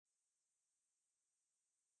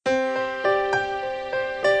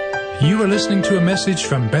You are listening to a message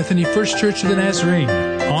from Bethany First Church of the Nazarene,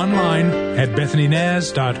 online at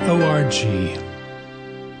bethanynaz.org.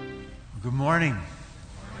 Good morning.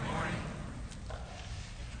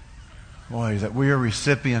 Boy, that we are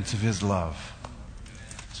recipients of His love.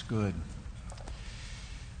 It's good.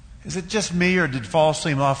 Is it just me, or did fall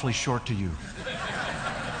seem awfully short to you?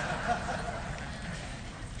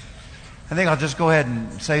 I think I'll just go ahead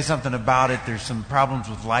and say something about it. There's some problems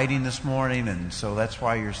with lighting this morning, and so that's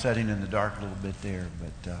why you're sitting in the dark a little bit there.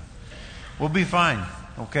 But we'll be fine,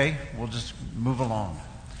 okay? We'll just move along.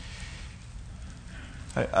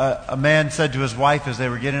 A man said to his wife as they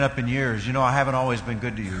were getting up in years, "You know, I haven't always been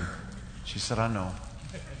good to you." She said, "I know."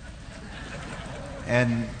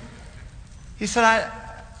 And he said,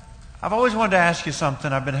 I've always wanted to ask you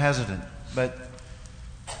something. I've been hesitant, but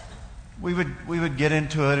we would get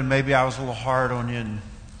into it, and maybe I was a little hard on you. And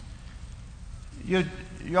you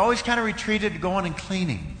always kind of retreated to going and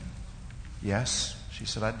cleaning. Yes, she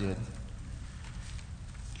said, I did.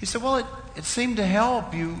 He said, well, it seemed to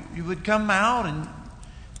help. You would come out and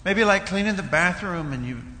maybe like cleaning the bathroom, and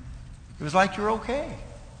it was like you were okay.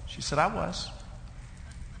 She said, I was.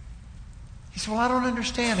 He said, well, I don't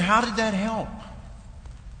understand. How did that help?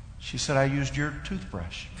 She said, I used your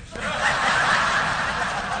toothbrush.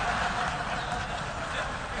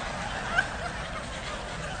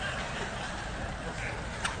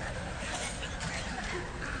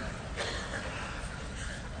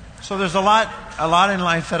 So there's a lot in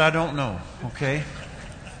life that I don't know, okay?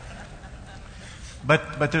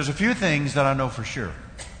 But there's a few things that I know for sure.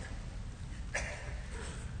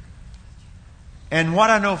 And what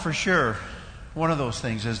I know for sure, one of those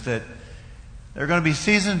things is that there are going to be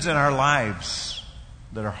seasons in our lives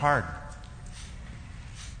that are hard.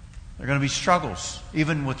 There are going to be struggles,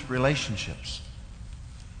 even with relationships,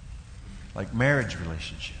 like marriage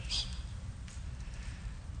relationships.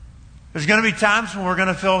 There's going to be times when we're going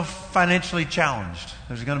to feel financially challenged.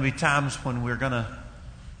 There's going to be times when we're going to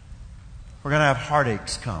have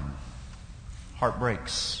heartaches come,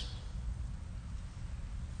 heartbreaks.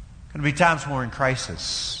 Going to be times when we're in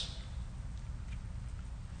crisis.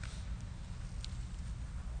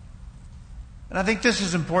 And I think this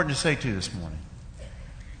is important to say to you this morning.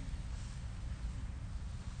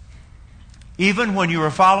 Even when you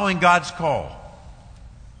are following God's call,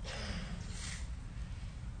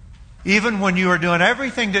 even when you are doing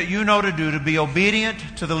everything that you know to do to be obedient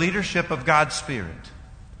to the leadership of God's Spirit,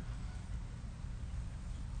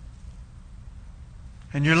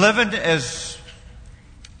 and you're living as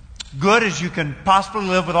good as you can possibly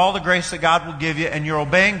live with all the grace that God will give you, and you're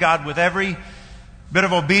obeying God with every bit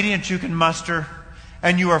of obedience you can muster,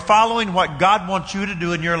 and you are following what God wants you to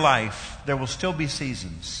do in your life, there will still be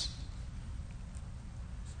seasons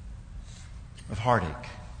of heartache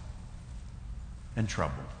and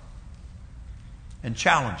trouble and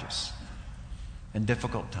challenges and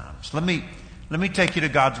difficult times. Let me take you to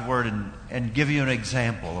God's Word and give you an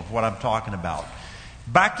example of what I'm talking about.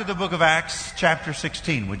 Back to the book of Acts chapter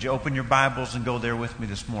 16. Would you open your Bibles and go there with me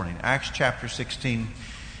this morning? Acts chapter 16.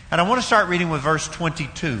 And I want to start reading with verse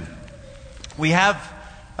 22. We have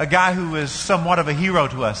a guy who is somewhat of a hero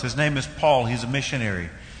to us. His name is Paul. He's a missionary.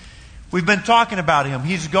 We've been talking about him.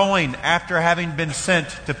 He's going after having been sent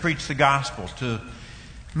to preach the gospel to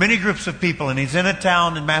many groups of people, and he's in a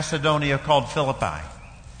town in Macedonia called Philippi.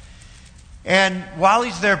 And while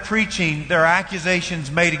he's there preaching, there are accusations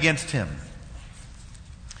made against him.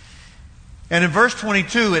 And in verse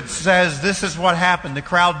 22 it says, this is what happened. The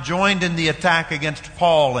crowd joined in the attack against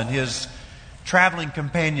Paul and his traveling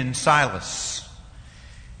companion Silas.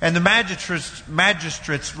 And the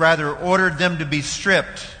magistrates ordered them to be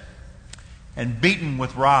stripped and beaten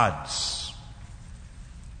with rods.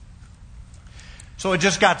 So it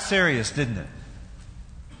just got serious, didn't it?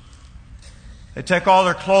 They take all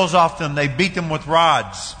their clothes off them. They beat them with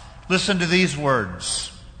rods. Listen to these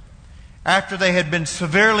words. After they had been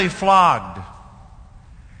severely flogged.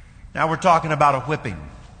 Now we're talking about a whipping.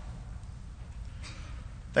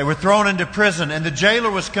 They were thrown into prison, and the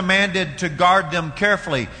jailer was commanded to guard them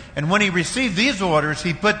carefully. And when he received these orders,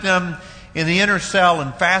 he put them in the inner cell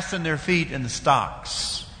and fastened their feet in the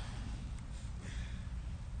stocks.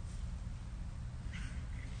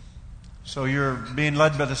 So you're being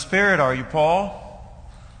led by the Spirit, are you, Paul?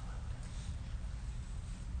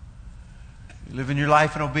 You living your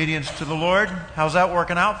life in obedience to the Lord? How's that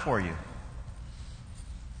working out for you?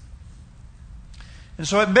 And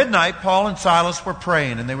so at midnight, Paul and Silas were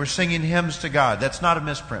praying, and they were singing hymns to God. That's not a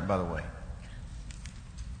misprint, by the way.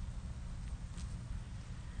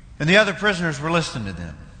 And the other prisoners were listening to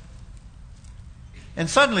them. And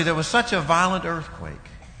suddenly there was such a violent earthquake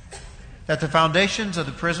that the foundations of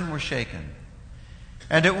the prison were shaken.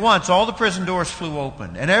 And at once all the prison doors flew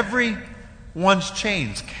open, and every one's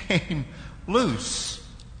chains came loose.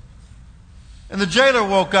 And the jailer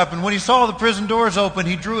woke up, and when he saw the prison doors open,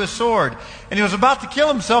 he drew his sword. And he was about to kill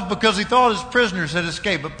himself because he thought his prisoners had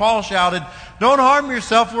escaped. But Paul shouted, "Don't harm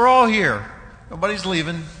yourself, we're all here. Nobody's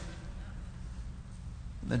leaving."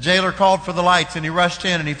 The jailer called for the lights, and he rushed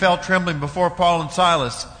in, and he fell trembling before Paul and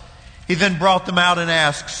Silas. He then brought them out and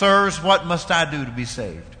asked, "Sirs, what must I do to be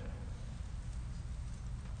saved?"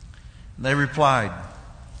 And they replied,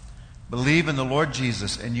 "Believe in the Lord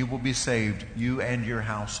Jesus, and you will be saved, you and your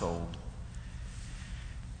household."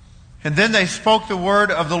 And then they spoke the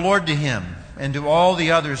word of the Lord to him and to all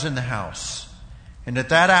the others in the house. And at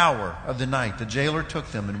that hour of the night, the jailer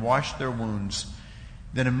took them and washed their wounds.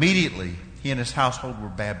 Then immediately he and his household were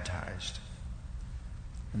baptized.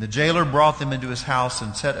 And the jailer brought them into his house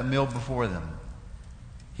and set a meal before them.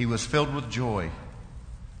 He was filled with joy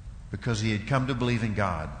because he had come to believe in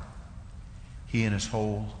God, he and his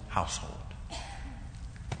whole household.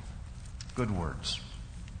 Good words.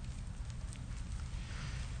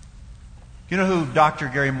 You know who Dr.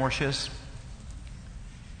 Gary Morsch is?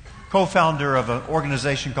 Co-founder of an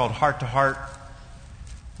organization called Heart to Heart.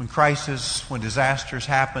 When crisis, when disasters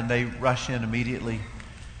happen, they rush in immediately.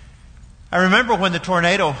 I remember when the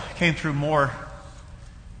tornado came through Moore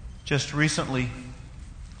just recently,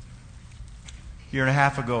 a year and a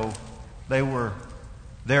half ago. They were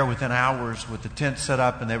there within hours with the tent set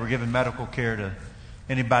up, and they were giving medical care to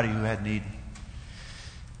anybody who had need.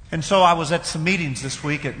 And so I was at some meetings this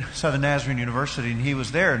week at Southern Nazarene University, and he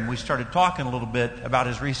was there, and we started talking a little bit about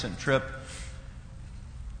his recent trip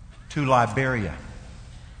to Liberia,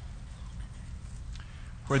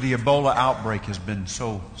 where the Ebola outbreak has been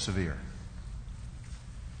so severe.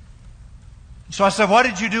 So I said, "What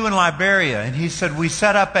did you do in Liberia?" And he said, "We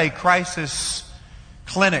set up a crisis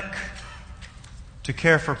clinic to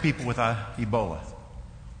care for people with Ebola.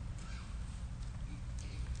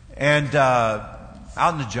 And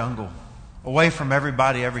out in the jungle, away from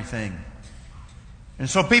everybody, everything. And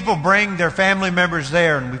so people bring their family members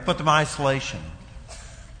there, and we put them in isolation.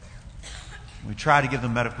 We try to give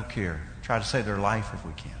them medical care, try to save their life if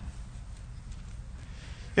we can."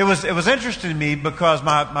 It was interesting to me because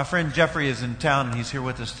my friend Jeffrey is in town, and he's here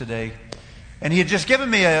with us today. And he had just given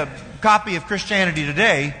me a copy of Christianity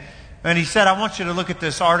Today, and he said, "I want you to look at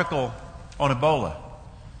this article on Ebola."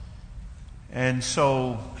 And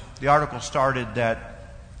so the article started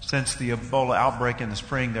that since the Ebola outbreak in the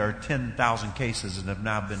spring, there are 10,000 cases that have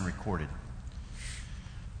now been recorded.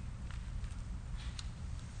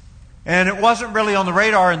 And it wasn't really on the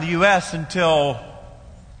radar in the U.S. until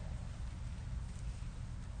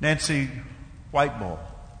Nancy Whitebull,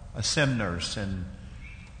 a SIM nurse and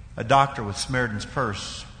a doctor with Samaritan's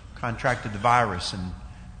Purse, contracted the virus and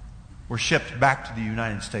were shipped back to the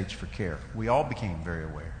United States for care. We all became very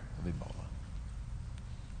aware of Ebola.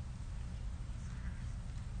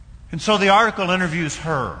 And so the article interviews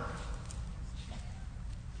her.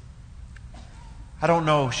 "I don't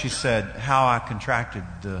know," she said, "how I contracted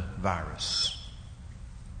the virus.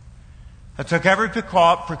 I took every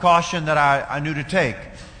precaution that I knew to take.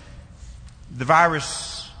 The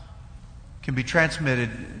virus can be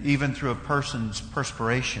transmitted even through a person's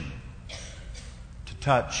perspiration, to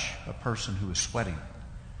touch a person who is sweating.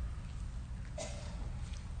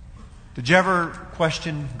 Did you ever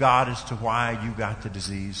question God as to why you got the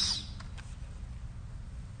disease?"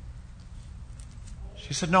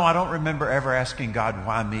 She said, "No, I don't remember ever asking God,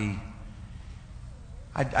 why me?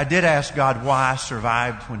 I did ask God why I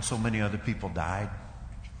survived when so many other people died."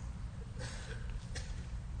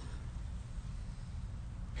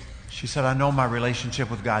 She said, "I know my relationship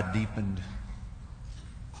with God deepened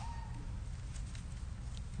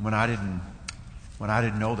when I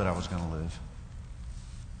didn't know that I was going to live."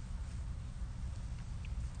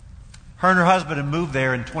 Her and her husband had moved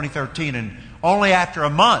there in 2013, and only after a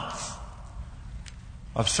month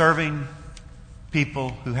of serving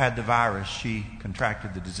people who had the virus, she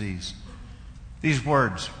contracted the disease. These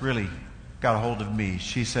words really got a hold of me.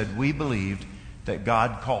 She said, "We believed that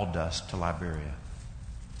God called us to Liberia.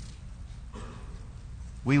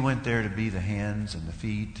 We went there to be the hands and the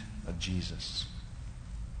feet of Jesus."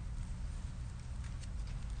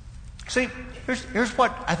 See, here's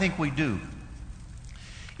what I think we do.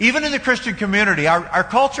 Even in the Christian community, our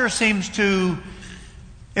culture seems to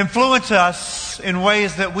influence us in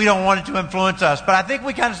ways that we don't want it to influence us. But I think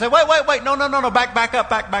we kind of say, wait, no, back up.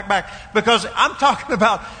 Because I'm talking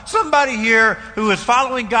about somebody here who is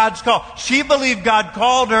following God's call. She believed God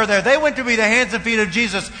called her there. They went to be the hands and feet of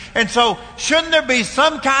Jesus. And so shouldn't there be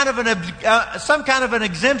some kind of an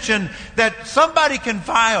exemption that somebody can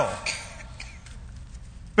file?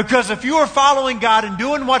 Because if you are following God and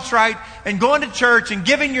doing what's right and going to church and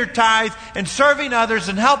giving your tithe and serving others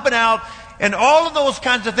and helping out and all of those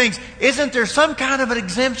kinds of things, isn't there some kind of an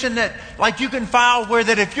exemption that like you can file where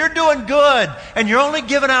that if you're doing good and you're only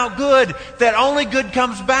giving out good, that only good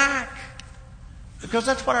comes back? Because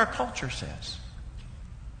that's what our culture says.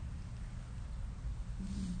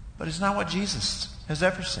 But it's not what Jesus has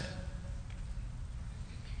ever said.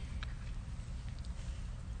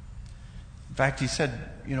 In fact, he said,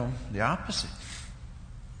 the opposite.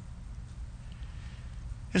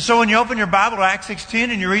 And so when you open your Bible to Acts 16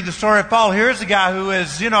 and you read the story of Paul, here's a guy who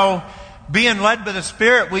is, being led by the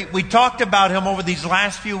Spirit. We talked about him over these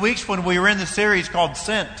last few weeks when we were in the series called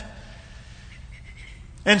Sent.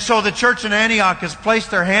 And so the church in Antioch has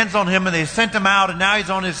placed their hands on him and they sent him out, and now he's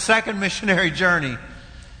on his second missionary journey.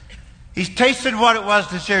 He's tasted what it was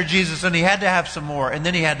to share Jesus, and he had to have some more, and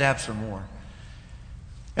then he had to have some more.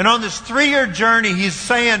 And on this 3-year journey, he's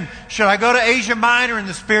saying, should I go to Asia Minor? And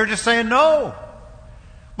the Spirit is saying, no.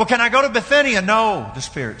 Well, can I go to Bithynia? No, the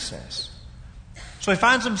Spirit says. So he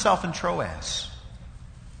finds himself in Troas.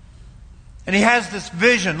 And he has this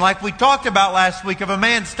vision, like we talked about last week, of a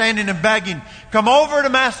man standing and begging, come over to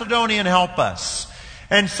Macedonia and help us.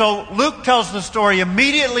 And so Luke tells the story.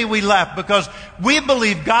 Immediately we left because we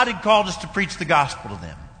believed God had called us to preach the gospel to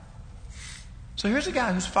them. So here's a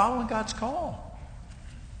guy who's following God's call.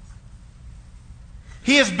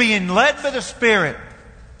 He is being led by the Spirit.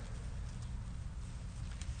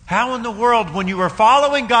 How in the world, when you are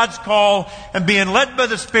following God's call and being led by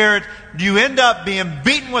the Spirit, do you end up being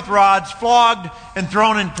beaten with rods, flogged, and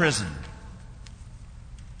thrown in prison?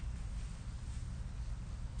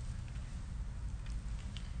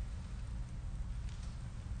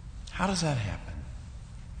 How does that happen?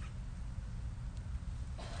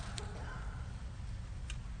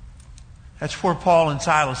 That's where Paul and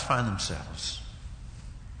Silas find themselves.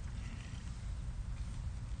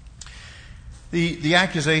 The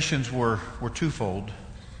accusations were twofold.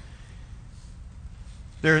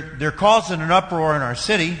 They're causing an uproar in our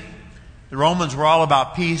city. The Romans were all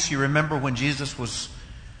about peace. You remember when Jesus was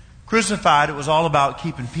crucified, it was all about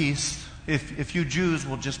keeping peace. If you Jews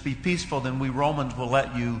will just be peaceful, then we Romans will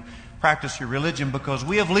let you practice your religion because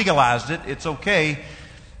we have legalized it. It's okay.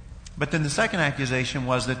 But then the second accusation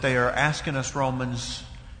was that they are asking us Romans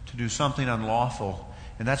to do something unlawful,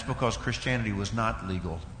 and that's because Christianity was not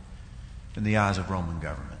legal in the eyes of Roman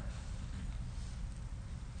government.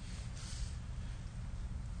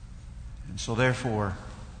 And so therefore,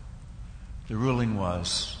 the ruling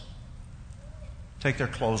was take their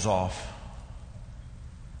clothes off,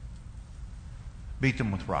 beat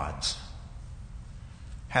them with rods,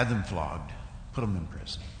 had them flogged, put them in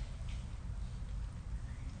prison.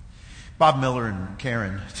 Bob Miller and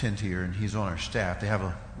Karen attend here, and he's on our staff. They have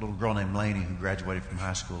a little girl named Lainey who graduated from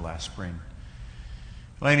high school last spring.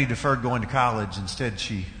 Lainey deferred going to college. Instead,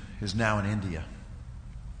 she is now in India.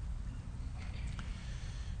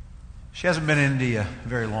 She hasn't been in India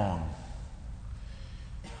very long.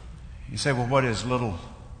 You say, well, what is 18,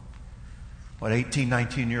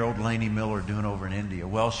 19-year-old Lainey Miller doing over in India?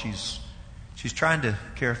 Well, she's trying to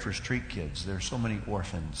care for street kids. There are so many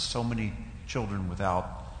orphans, so many children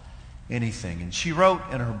without anything. And she wrote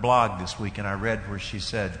in her blog this week, and I read where she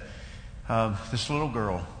said, this little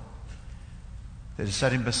girl that is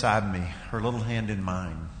sitting beside me, her little hand in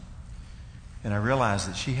mine, and I realize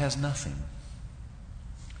that she has nothing.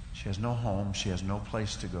 She has no home. She has no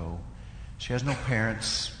place to go. She has no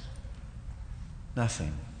parents.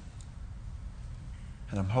 Nothing.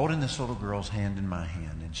 And I'm holding this little girl's hand in my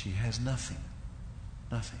hand, and she has nothing.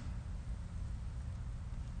 Nothing.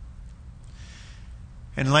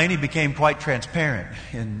 And Lainey became quite transparent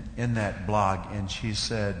in that blog, and she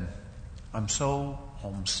said, I'm so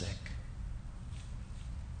homesick.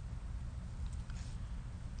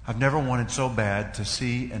 I've never wanted so bad to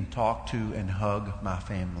see and talk to and hug my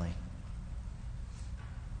family.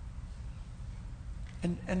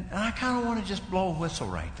 And I kind of want to just blow a whistle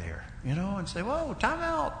right there, and say, whoa, time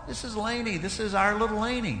out. This is Lainey. This is our little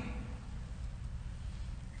Lainey.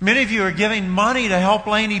 Many of you are giving money to help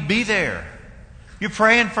Lainey be there. You're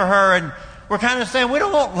praying for her, and we're kind of saying, we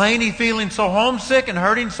don't want Lainey feeling so homesick and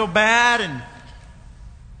hurting so bad. And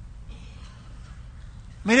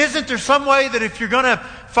isn't there some way that if you're going to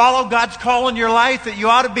follow God's call in your life, that you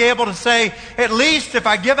ought to be able to say, at least if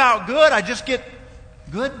I give out good, I just get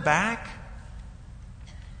good back?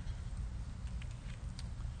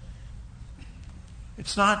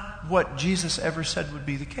 It's not what Jesus ever said would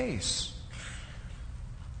be the case.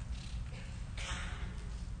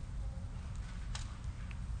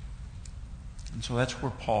 And so that's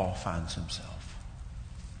where Paul finds himself.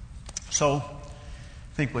 So,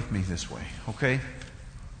 think with me this way, okay?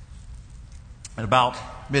 At about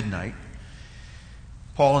midnight,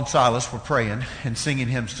 Paul and Silas were praying and singing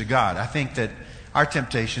hymns to God. I think that our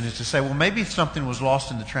temptation is to say, well, maybe something was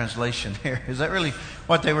lost in the translation here. Is that really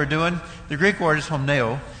what they were doing? The Greek word is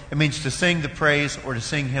homneo. It means to sing the praise or to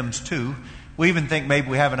sing hymns to. We even think maybe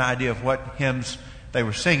we have an idea of what hymns they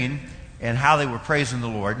were singing and how they were praising the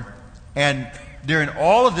Lord. And during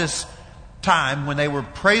all of this time, when they were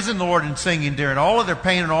praising the Lord and singing, during all of their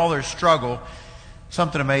pain and all their struggle,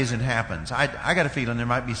 something amazing happens. I got a feeling there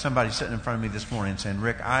might be somebody sitting in front of me this morning saying,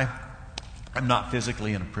 Rick, I'm not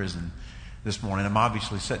physically in a prison this morning. I'm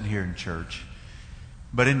obviously sitting here in church.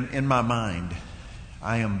 But in my mind,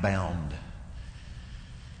 I am bound.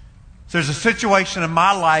 There's a situation in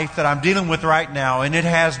my life that I'm dealing with right now, and it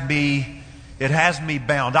has me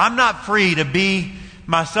bound. I'm not free to be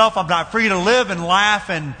myself. I'm not free to live and laugh,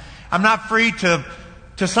 and I'm not free to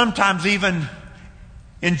sometimes even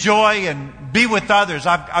enjoy and be with others.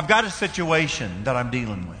 I've got a situation that I'm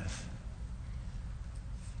dealing with.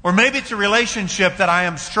 Or maybe it's a relationship that I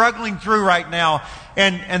am struggling through right now,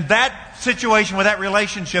 and that situation with that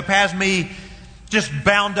relationship has me just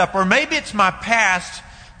bound up. Or maybe it's my past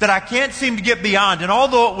that I can't seem to get beyond. And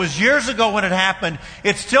although it was years ago when it happened,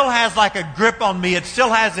 it still has like a grip on me. It still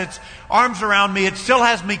has its arms around me. It still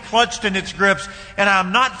has me clutched in its grips, and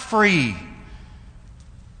I'm not free.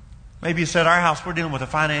 Maybe you said, our house, we're dealing with a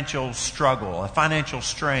financial struggle, a financial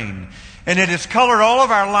strain, and it has colored all of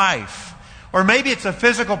our life. Or maybe it's a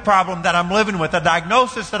physical problem that I'm living with, a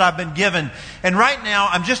diagnosis that I've been given. And right now,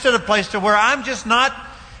 I'm just at a place to where I'm just not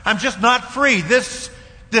free. This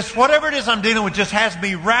whatever it is I'm dealing with just has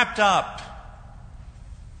me wrapped up.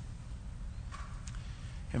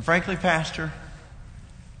 And frankly, Pastor,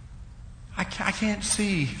 I can't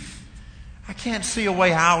see a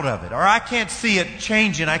way out of it. Or I can't see it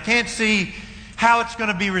changing. I can't see how it's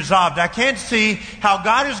going to be resolved. I can't see how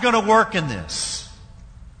God is going to work in this.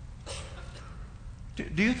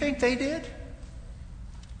 Do you think they did?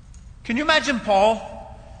 Can you imagine Paul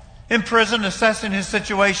in prison assessing his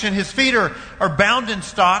situation? His feet are bound in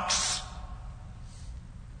stocks.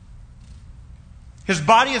 His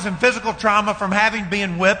body is in physical trauma from having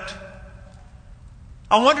been whipped.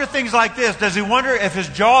 I wonder things like this. Does he wonder if his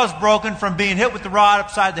jaw is broken from being hit with the rod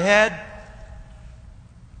upside the head?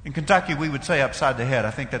 In Kentucky, we would say upside the head.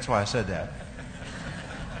 I think that's why I said that.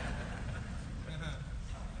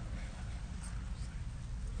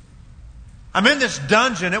 I'm in this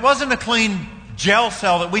dungeon. It wasn't a clean jail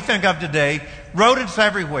cell that we think of today. Rodents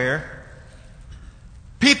everywhere.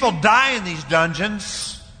 People die in these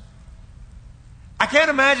dungeons. I can't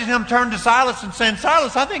imagine him turning to Silas and saying,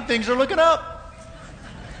 Silas, I think things are looking up.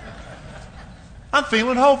 I'm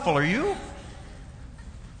feeling hopeful. Are you?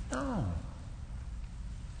 No.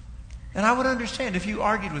 And I would understand if you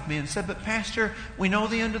argued with me and said, but Pastor, we know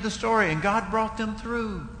the end of the story and God brought them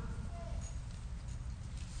through.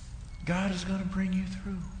 God is going to bring you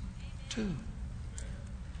through, too.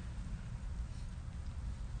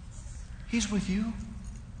 He's with you.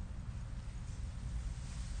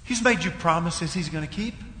 He's made you promises He's going to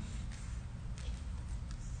keep.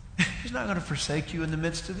 He's not going to forsake you in the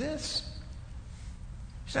midst of this.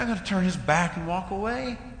 He's not going to turn His back and walk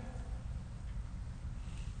away.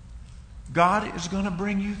 God is going to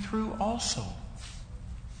bring you through also.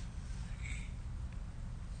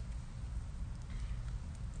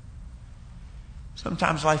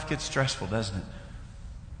 Sometimes life gets stressful, doesn't it?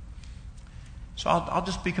 So I'll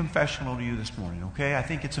just be confessional to you this morning, okay? I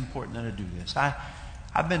think it's important that I do this.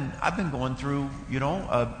 I've been going through,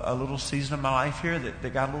 a little season of my life here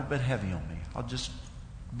that got a little bit heavy on me. I'll just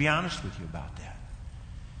be honest with you about that.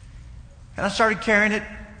 And I started carrying it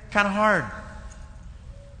kind of hard.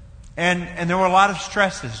 And there were a lot of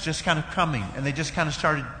stresses just kind of coming, and they just kind of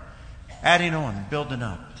started adding on, building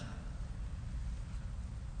up.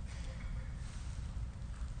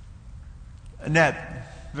 Annette,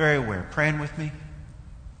 very aware, praying with me.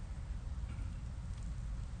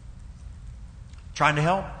 Trying to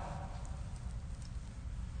help.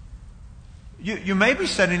 You may be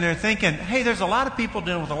sitting there thinking, hey, there's a lot of people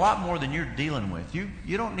dealing with a lot more than you're dealing with. You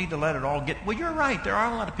don't need to let it all get... Well, you're right. There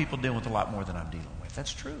are a lot of people dealing with a lot more than I'm dealing with.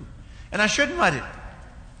 That's true. And I shouldn't let it.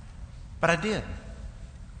 But I did.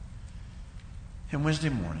 And Wednesday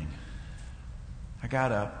morning, I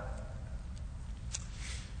got up,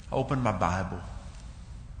 I opened my Bible,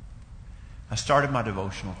 I started my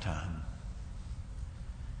devotional time.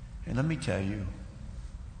 And let me tell you,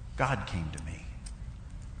 God came to me.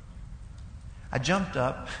 I jumped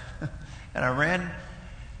up and I ran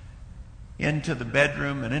into the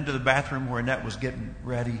bedroom and into the bathroom where Annette was getting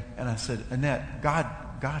ready. And I said, Annette, God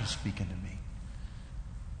is speaking to me.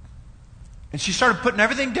 And she started putting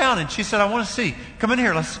everything down. And she said, I want to see. Come in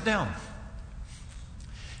here. Let's sit down.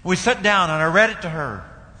 We sat down and I read it to her.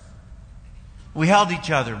 We held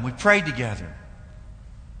each other and we prayed together.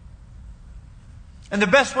 And the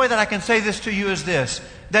best way that I can say this to you is this,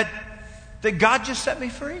 that God just set me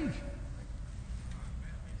free.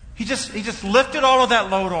 He just lifted all of that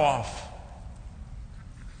load off.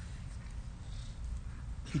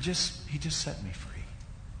 He just set me free.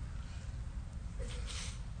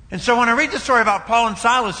 And so when I read the story about Paul and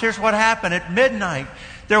Silas, here's what happened. At midnight,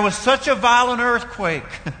 there was such a violent earthquake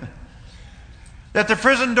that the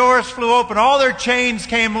prison doors flew open. All their chains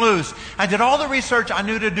came loose. I did all the research I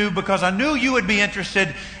knew to do because I knew you would be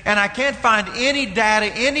interested. And I can't find any data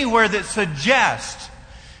anywhere that suggests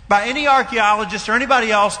by any archaeologist or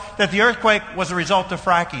anybody else that the earthquake was a result of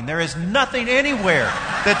fracking. There is nothing anywhere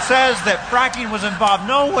that says that fracking was involved.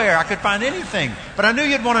 Nowhere I could find anything. But I knew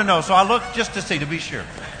you'd want to know, so I looked just to see, to be sure.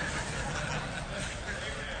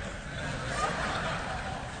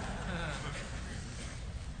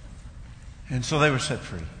 And so they were set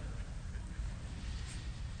free.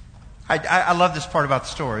 I love this part about the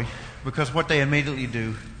story because what they immediately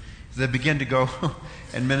do is they begin to go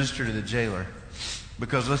and minister to the jailer.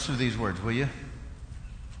 Because listen to these words, will you?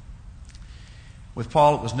 With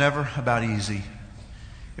Paul, it was never about easy.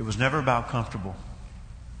 It was never about comfortable.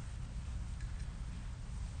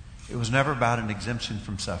 It was never about an exemption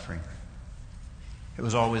from suffering. It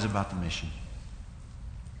was always about the mission.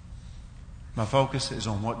 My focus is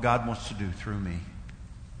on what God wants to do through me.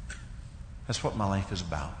 That's what my life is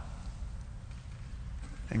about.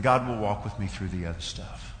 And God will walk with me through the other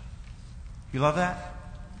stuff. You love that?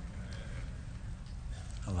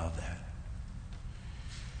 I love that.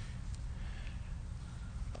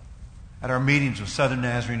 At our meetings with Southern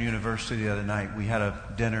Nazarene University the other night, we had a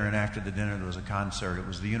dinner, and after the dinner there was a concert. It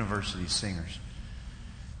was the university singers.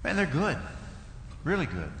 Man, they're good. Really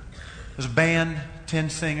good. There's a band, 10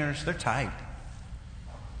 singers. They're tight.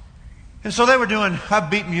 And so they were doing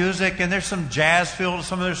upbeat music, and there's some jazz feel to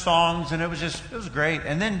some of their songs, and it was great.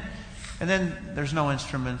 And then there's no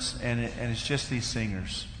instruments, and it's just these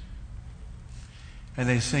singers. And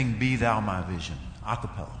they sing "Be Thou My Vision," a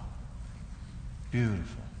cappella.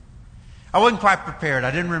 Beautiful. I wasn't quite prepared.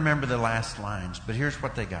 I didn't remember the last lines, but here's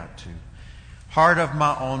what they got to. Heart of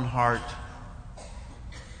my own heart,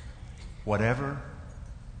 whatever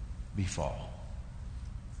befall,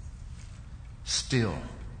 still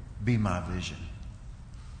be my vision,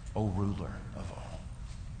 O ruler of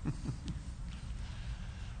all.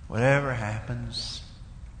 Whatever happens,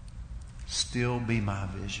 still be my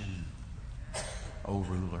vision, O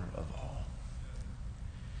ruler of all.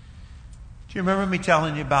 Do you remember me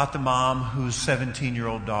telling you about the mom whose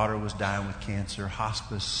 17-year-old daughter was dying with cancer?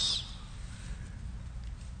 Hospice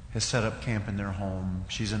has set up camp in their home.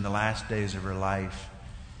 She's in the last days of her life.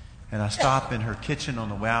 And I stopped in her kitchen on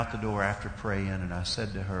the way out the door after praying, and I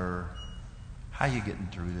said to her, how you getting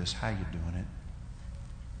through this? How you doing it?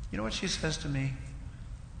 You know what she says to me?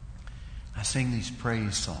 I sing these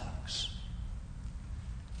praise songs.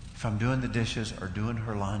 If I'm doing the dishes or doing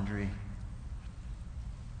her laundry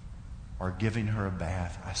or giving her a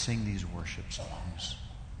bath, I sing these worship songs.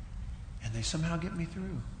 And they somehow get me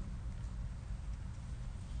through.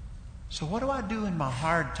 So what do I do in my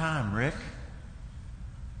hard time, Rick?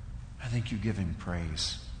 I think you give him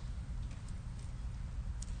praise.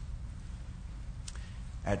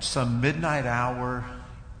 At some midnight hour,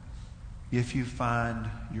 if you find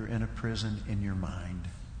you're in a prison in your mind,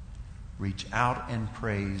 reach out and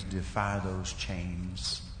praise, defy those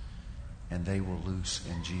chains, and they will loose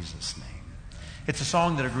in Jesus' name. It's a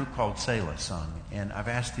song that a group called Selah sung, and I've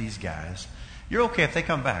asked these guys, you're okay if they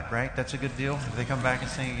come back, right? That's a good deal, if they come back and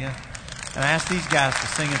sing again? And I asked these guys to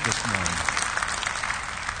sing it this morning.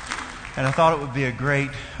 And I thought it would be a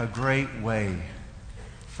great way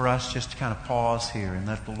for us just to kind of pause here and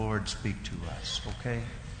let the Lord speak to us, okay?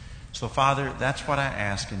 So, Father, that's what I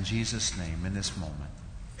ask in Jesus' name in this moment.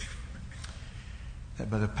 That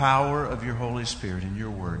by the power of your Holy Spirit and your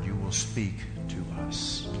word, you will speak to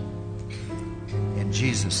us. In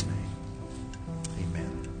Jesus' name.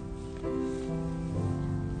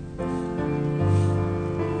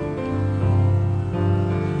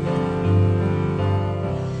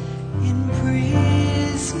 In praise.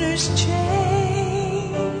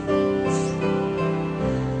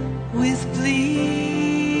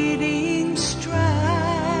 bleeding stripes,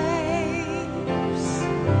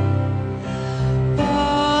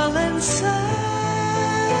 Paul and Silas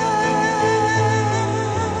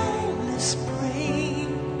prayed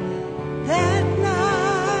that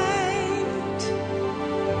night,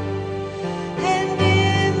 and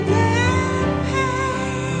in their pain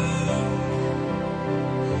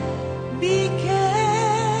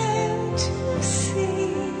began to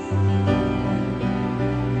see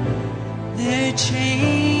their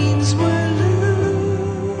chains were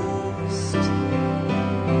loosed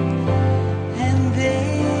and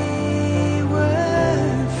they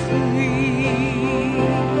were free.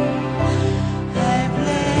 I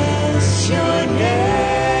bless your name.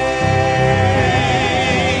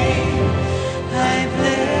 I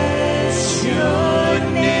bless your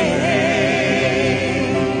name.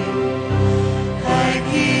 I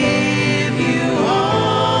give you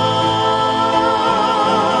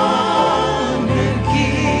honor,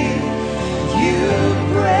 give you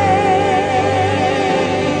praise.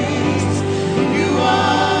 You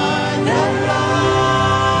are the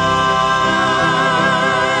light,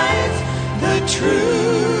 the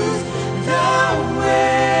truth, the way.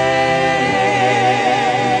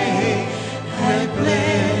 I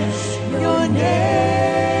bless your name.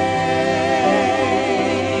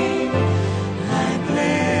 I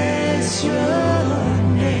bless your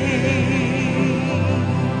name.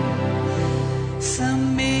 Some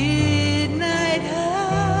midnight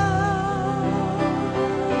hour,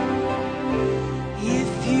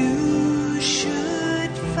 if you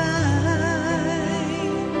should find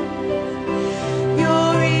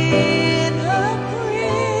you're in a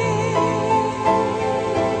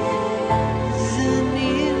prison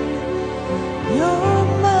in your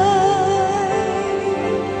mind,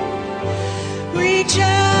 reach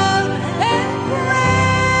out and praise,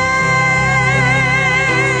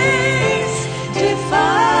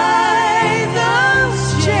 defy those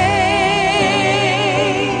chains,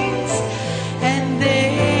 and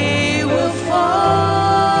they will fall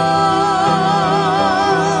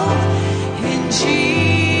in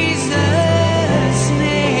Jesus'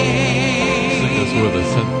 name. Sing this with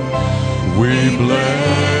us. We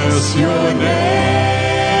bless your name.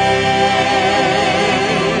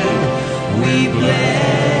 We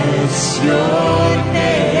bless your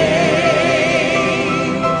name.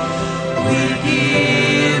 We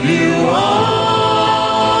give you honor,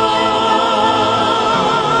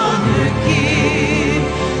 give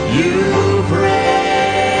you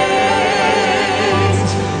praise.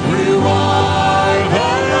 You are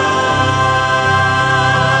the light,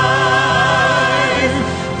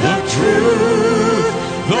 the truth,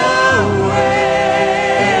 the way.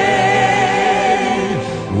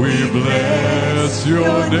 We bless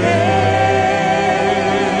your name.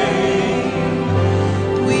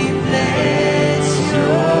 We bless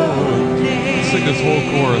your name. Sing this whole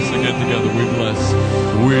chorus again together. We bless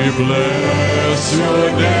your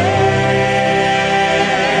name.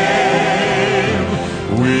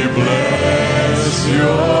 We bless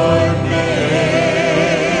your name.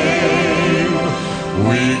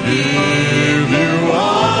 We give you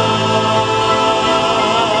honor,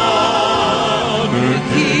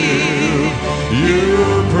 give you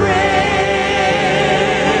praise.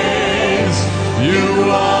 You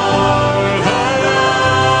are the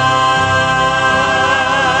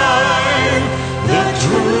light, the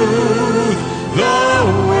truth, the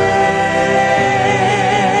way.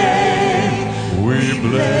 We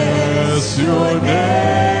bless your name.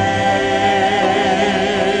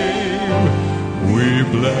 We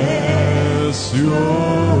bless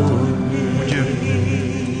your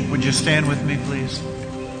name. Would you stand with me, please?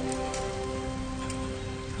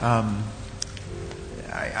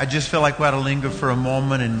 I just feel like we ought to linger for a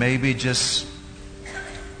moment and maybe just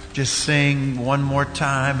sing one more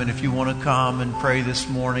time. And if you want to come and pray this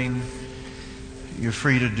morning, you're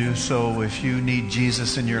free to do so. If you need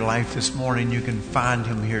Jesus in your life this morning, you can find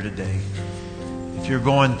him here today. If you're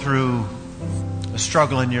going through a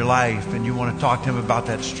struggle in your life and you want to talk to him about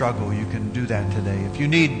that struggle, you can do that today. If you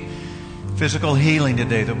need physical healing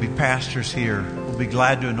today, there'll be pastors here who'll be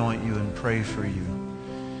glad to anoint you and pray for you.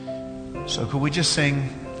 So could we just sing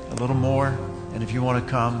a little more? And if you want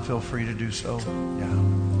to come, feel free to do so. Yeah.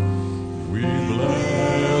 We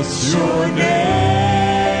bless your name.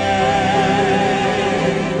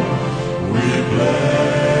 We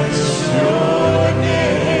bless your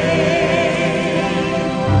name.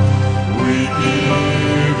 We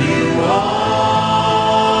give you honor,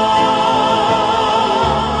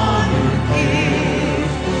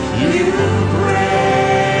 give you praise.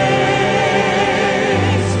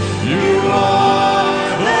 You are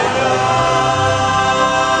the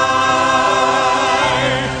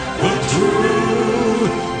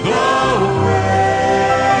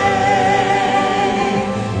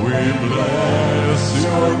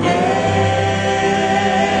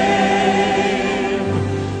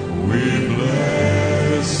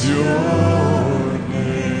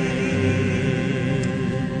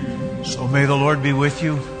So may the Lord be with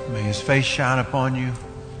you. May His face shine upon you.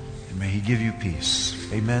 And may He give you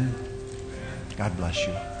peace. Amen. God bless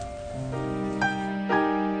you.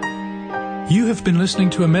 You have been listening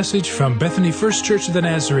to a message from Bethany First Church of the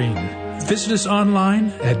Nazarene. Visit us online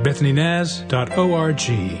at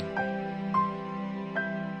bethanynaz.org.